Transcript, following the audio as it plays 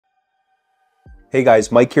Hey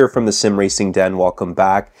guys, Mike here from the Sim Racing Den. Welcome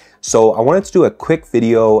back. So I wanted to do a quick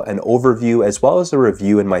video, an overview, as well as a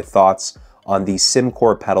review and my thoughts on the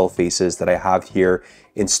Simcore pedal faces that I have here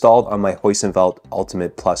installed on my Heusinkveld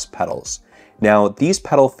Ultimate Plus pedals. Now, these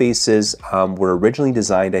pedal faces were originally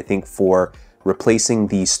designed, I think, for replacing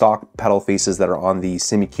the stock pedal faces that are on the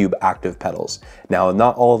Simucube Active pedals. Now,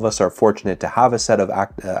 not all of us are fortunate to have a set of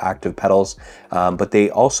active pedals, but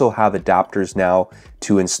they also have adapters now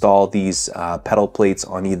to install these pedal plates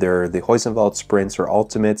on either the Heusinkveld Sprints or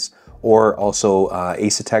Ultimates, or also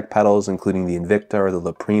Asetek pedals, including the Invicta or the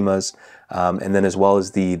La Primas, and then as well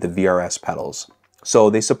as the VRS pedals.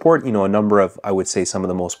 So they support, a number of, I would say, some of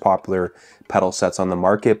the most popular pedal sets on the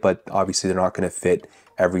market, but obviously they're not going to fit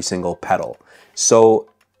every single pedal. So,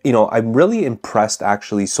 I'm really impressed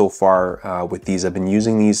actually so far with these. I've been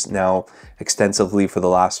using these now extensively for the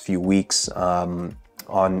last few weeks on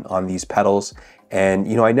these pedals. And,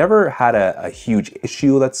 I never had a huge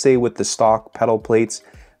issue, let's say, with the stock pedal plates,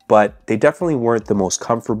 but they definitely weren't the most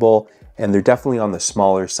comfortable, and they're definitely on the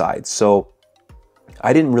smaller side. So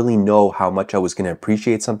I didn't really know how much I was going to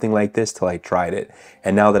appreciate something like this till I tried it.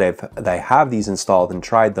 And now that I have these installed and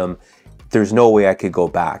tried them, there's no way I could go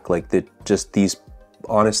back. Like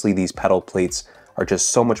honestly, these pedal plates are just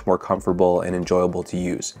so much more comfortable and enjoyable to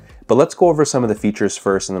use. But let's go over some of the features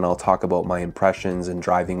first, and then I'll talk about my impressions and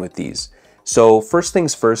driving with these. So first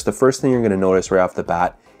things first, the first thing you're going to notice right off the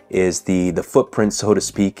bat is the footprint, so to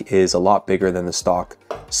speak, is a lot bigger than the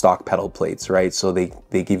stock pedal plates, right? So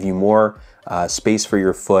they give you more space for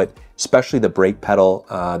your foot, especially the brake pedal.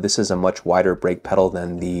 This is a much wider brake pedal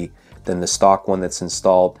than the stock one that's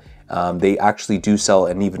installed. They actually do sell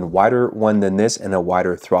an even wider one than this and a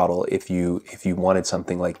wider throttle if you wanted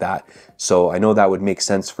something like that. So I know that would make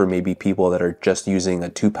sense for maybe people that are just using a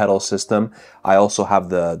 2-pedal system. I also have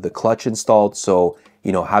the clutch installed, so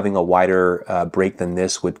having a wider brake than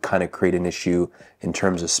this would kind of create an issue in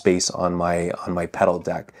terms of space on my pedal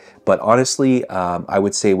deck. But honestly, I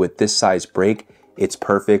would say with this size brake, it's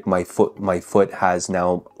perfect. My foot has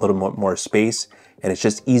now a little more space, and it's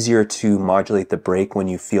just easier to modulate the brake when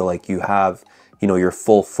you feel like you have, your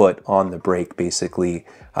full foot on the brake basically,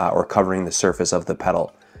 or covering the surface of the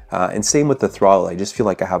pedal. And same with the throttle. I just feel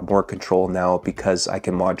like I have more control now because I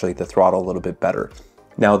can modulate the throttle a little bit better.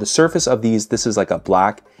 Now the surface of these, this is like a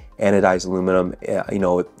black anodized aluminum,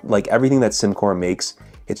 like everything that Simcore makes,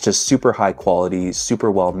 it's just super high quality,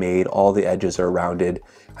 super well made. All the edges are rounded.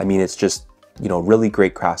 I mean, it's just, really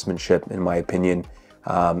great craftsmanship in my opinion.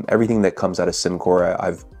 Everything that comes out of Simcore,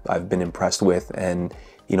 I've been impressed with, and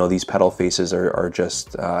these pedal faces are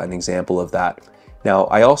just an example of that. Now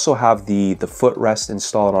I also have the footrest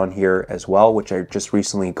installed on here as well, which I just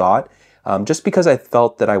recently got. Just because I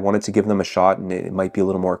felt that I wanted to give them a shot and it might be a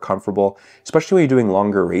little more comfortable, especially when you're doing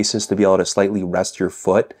longer races, to be able to slightly rest your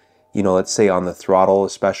foot, let's say on the throttle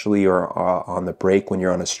especially, or on the brake when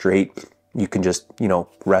you're on a straight, you can just,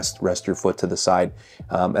 rest your foot to the side.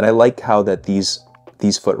 And I like how that these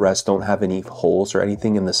footrests don't have any holes or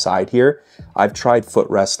anything in the side here. I've tried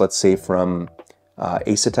footrests, let's say from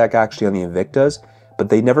Asetek actually on the Invictas, but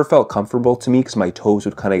they never felt comfortable to me because my toes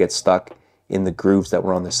would kind of get stuck in the grooves that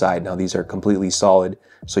were on the side. Now these are completely solid,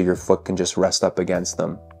 so your foot can just rest up against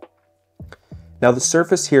them. Now the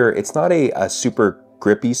surface here, it's not a super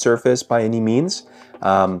grippy surface by any means,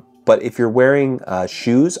 but if you're wearing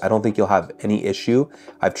shoes, I don't think you'll have any issue.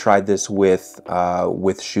 I've tried this with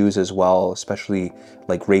shoes as well, especially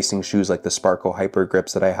like racing shoes like the Sparko Hyper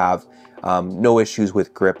grips that I have. No issues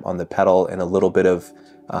with grip on the pedal, and a little bit of,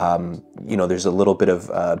 there's a little bit of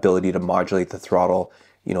ability to modulate the throttle.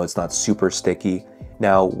 It's not super sticky.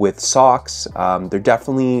 Now with socks, they're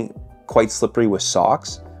definitely quite slippery with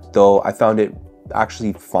socks, though I found it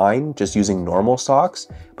actually fine just using normal socks.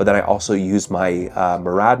 But then I also use my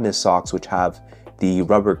Maradness socks, which have the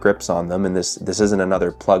rubber grips on them, and this isn't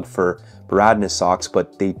another plug for Maradness socks,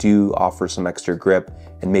 but they do offer some extra grip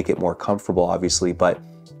and make it more comfortable, obviously. But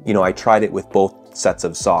I tried it with both sets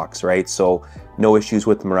of socks, right? So no issues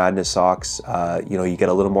with the Maradness socks. You get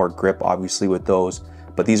a little more grip obviously with those,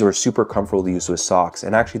 but these were super comfortable to use with socks.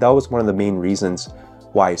 And actually that was one of the main reasons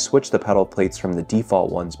why I switched the pedal plates from the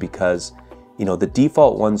default ones, because the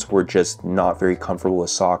default ones were just not very comfortable with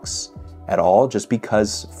socks at all, just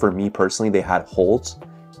because for me personally they had holes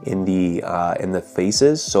in the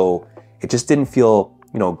faces, so it just didn't feel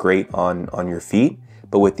great on your feet.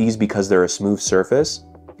 But with these, because they're a smooth surface,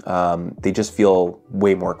 they just feel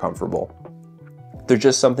way more comfortable. There's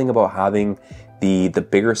just something about having the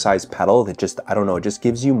bigger size pedal that just, I don't know, it just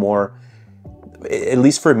gives you more at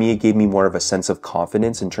least for me, it gave me more of a sense of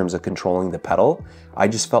confidence in terms of controlling the pedal. I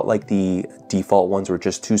just felt like the default ones were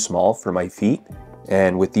just too small for my feet.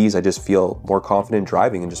 And with these, I just feel more confident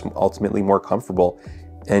driving and just ultimately more comfortable.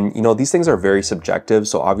 And you know, these things are very subjective.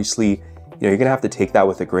 So obviously, you know, you're gonna have to take that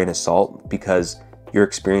with a grain of salt because your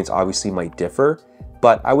experience obviously might differ.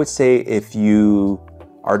 But I would say if you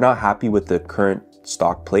are not happy with the current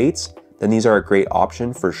stock plates, then these are a great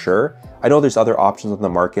option for sure. I know there's other options on the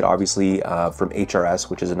market, obviously from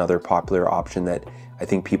HRS, which is another popular option that I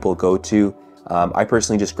think people go to. I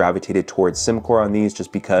personally just gravitated towards Simcore on these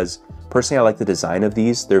just because personally I like the design of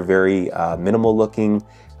these. They're very minimal looking.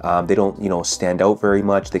 They don't, you know, stand out very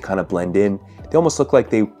much. They kind of blend in. They almost look like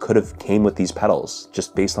they could have came with these pedals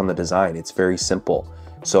just based on the design. It's very simple.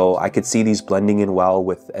 So I could see these blending in well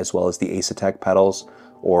with as well as the Asetek pedals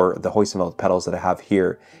or the Heusinkveld pedals that I have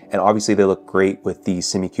here. And obviously they look great with the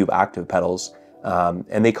Simucube Active pedals.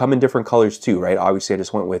 And they come in different colors too, right? Obviously I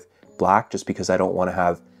just went with black just because I don't want to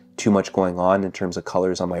have too much going on in terms of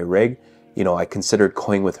colors on my rig. You know, I considered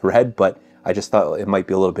going with red, but I just thought it might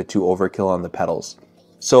be a little bit too overkill on the pedals.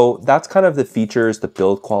 So that's kind of the features, the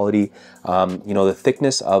build quality. You know, the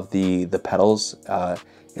thickness of the pedals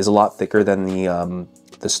is a lot thicker than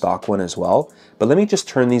the stock one as well. But let me just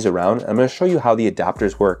turn these around. I'm going to show you how the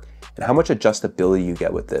adapters work and how much adjustability you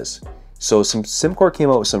get with this. So Simcore came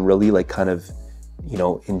out with some really like kind of, you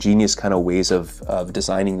know, ingenious kind of ways of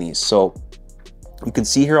designing these. So you can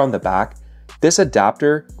see here on the back, this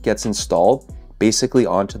adapter gets installed basically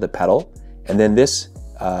onto the pedal, and then this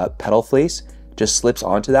pedal face just slips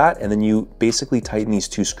onto that, and then you basically tighten these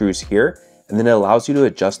two screws here, and then it allows you to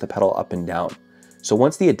adjust the pedal up and down. So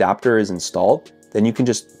once the adapter is installed, then you can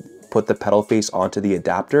just put the pedal face onto the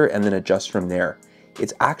adapter and then adjust from there.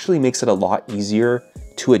 It actually makes it a lot easier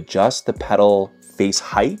to adjust the pedal face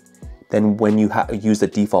height than when you use the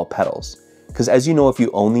default pedals. Because as you know, if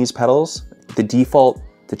you own these pedals,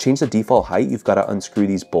 to change the default height, you've got to unscrew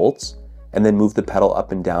these bolts and then move the pedal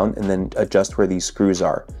up and down and then adjust where these screws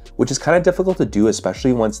are, which is kind of difficult to do,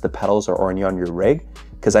 especially once the pedals are already on your rig.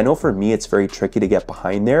 Because I know for me, it's very tricky to get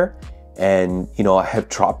behind there. And you know, I have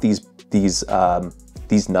dropped these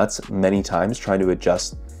nuts many times trying to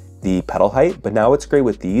adjust the pedal height. But now what's great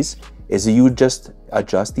with these is that you would just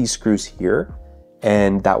adjust these screws here,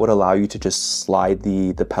 and that would allow you to just slide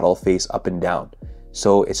the pedal face up and down.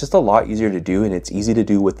 So it's just a lot easier to do, and it's easy to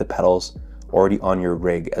do with the pedals already on your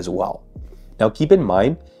rig as well. Now keep in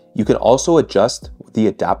mind, you can also adjust the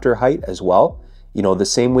adapter height as well. You know, the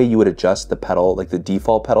same way you would adjust the pedal, like the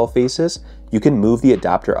default pedal faces, you can move the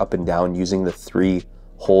adapter up and down using the 3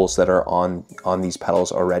 holes that are on these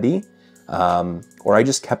pedals already. Or I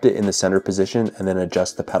just kept it in the center position and then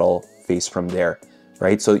adjust the pedal face from there,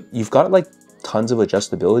 right? So you've got like tons of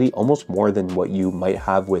adjustability, almost more than what you might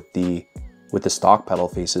have with the stock pedal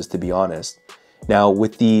faces, to be honest. Now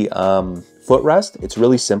with the footrest, it's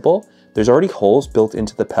really simple. There's already holes built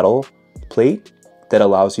into the pedal plate that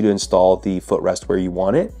allows you to install the footrest where you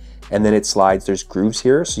want it. And then it slides, there's grooves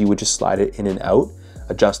here, so you would just slide it in and out,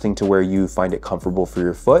 adjusting to where you find it comfortable for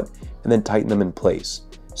your foot, and then tighten them in place.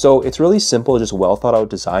 So it's really simple, just well thought out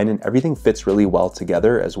design, and everything fits really well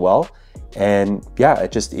together as well. And yeah,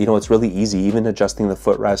 it just, you know, it's really easy. Even adjusting the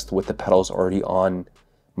footrest with the pedals already on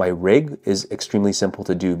my rig is extremely simple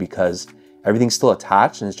to do because everything's still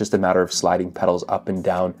attached and it's just a matter of sliding pedals up and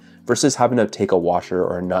down versus having to take a washer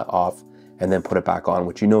or a nut off and then put it back on,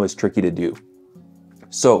 which you know is tricky to do.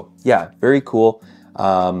 So yeah, very cool.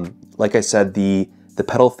 Like I said, the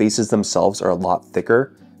pedal faces themselves are a lot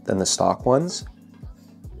thicker than the stock ones.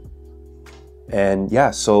 And yeah,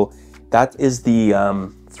 so that is the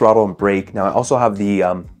throttle and brake. Now I also have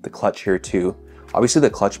the clutch here too. Obviously the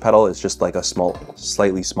clutch pedal is just like a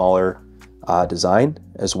slightly smaller design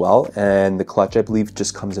as well. And the clutch, I believe,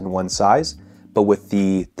 just comes in one size. But with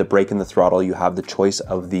the brake and the throttle, you have the choice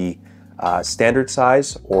of the standard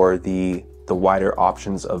size or the wider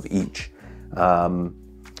options of each.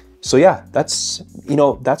 So yeah, that's, you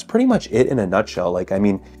know, that's pretty much it in a nutshell. Like, I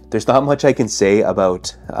mean, there's not much I can say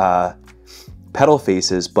about pedal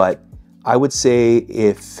faces, but I would say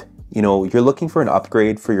if, you know, you're looking for an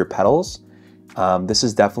upgrade for your pedals, this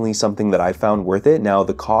is definitely something that I found worth it. Now,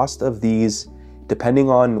 the cost of these, depending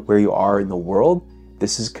on where you are in the world,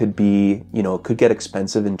 could be, you know, could get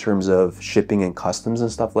expensive in terms of shipping and customs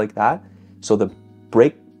and stuff like that. So the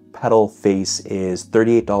brake pedal face is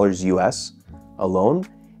 $38 US alone,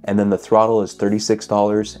 and then the throttle is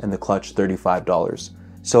 $36 and the clutch $35.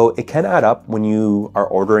 So it can add up when you are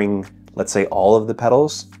ordering, let's say, all of the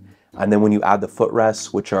pedals, and then when you add the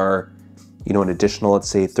footrests, which are, you know, an additional, let's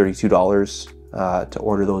say, $32 to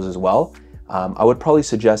order those as well. I would probably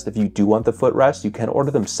suggest if you do want the footrest, you can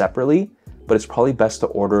order them separately, but it's probably best to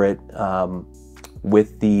order it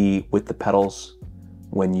with the pedals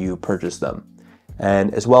when you purchase them.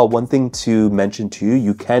 And as well, one thing to mention to you,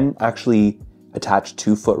 you can actually attach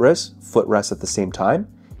two footrests at the same time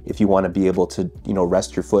if you want to be able to,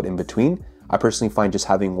 rest your foot in between. I personally find just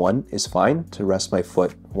having one is fine to rest my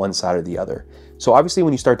foot one side or the other. So obviously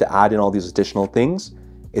when you start to add in all these additional things,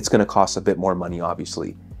 it's going to cost a bit more money,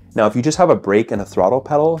 obviously. Now, if you just have a brake and a throttle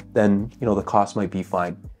pedal, then, the cost might be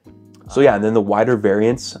fine. So yeah, and then the wider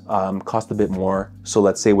variants cost a bit more. So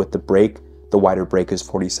let's say with the brake, the wider brake is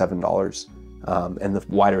 $47. And the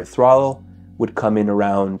wider throttle would come in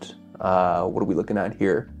around, what are we looking at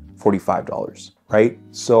here? $45, right?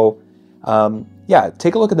 So yeah,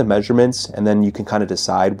 take a look at the measurements and then you can kind of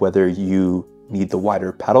decide whether you need the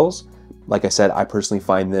wider pedals. Like I said, I personally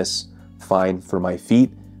find this fine for my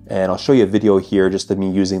feet, and I'll show you a video here just of me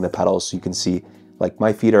using the pedals so you can see, like,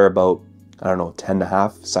 my feet are about, I don't know,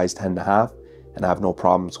 10.5, size 10.5, and I have no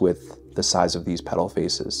problems with the size of these pedal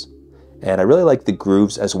faces. And I really like the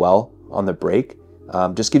grooves as well on the brake.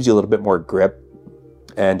 Just gives you a little bit more grip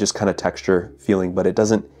and just kind of texture feeling, but it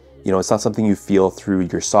doesn't, it's not something you feel through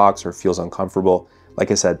your socks or feels uncomfortable.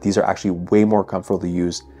 Like I said, these are actually way more comfortable to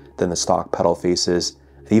use than the stock pedal faces,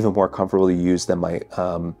 and even more comfortable to use than my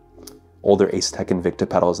older Asetek Invicta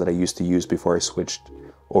pedals that I used to use before I switched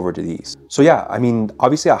over to these. So yeah, I mean,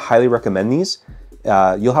 obviously I highly recommend these.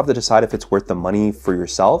 You'll have to decide if it's worth the money for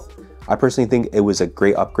yourself. I personally think it was a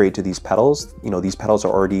great upgrade to these pedals. These pedals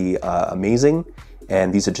are already amazing,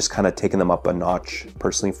 and these have just kind of taken them up a notch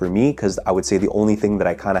personally for me, because I would say the only thing that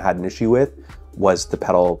I kind of had an issue with was the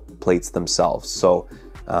pedal plates themselves. So,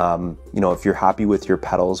 if you're happy with your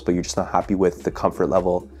pedals, but you're just not happy with the comfort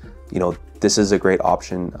level, this is a great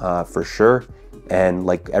option for sure. And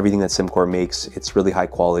like everything that Simcore makes, it's really high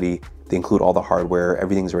quality. They include all the hardware,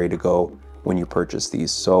 everything's ready to go when you purchase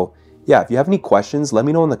these. So yeah, if you have any questions, let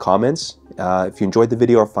me know in the comments. If you enjoyed the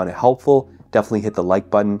video or found it helpful, definitely hit the like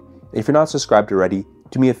button. If you're not subscribed already,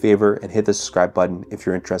 do me a favor and hit the subscribe button if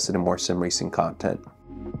you're interested in more sim racing content.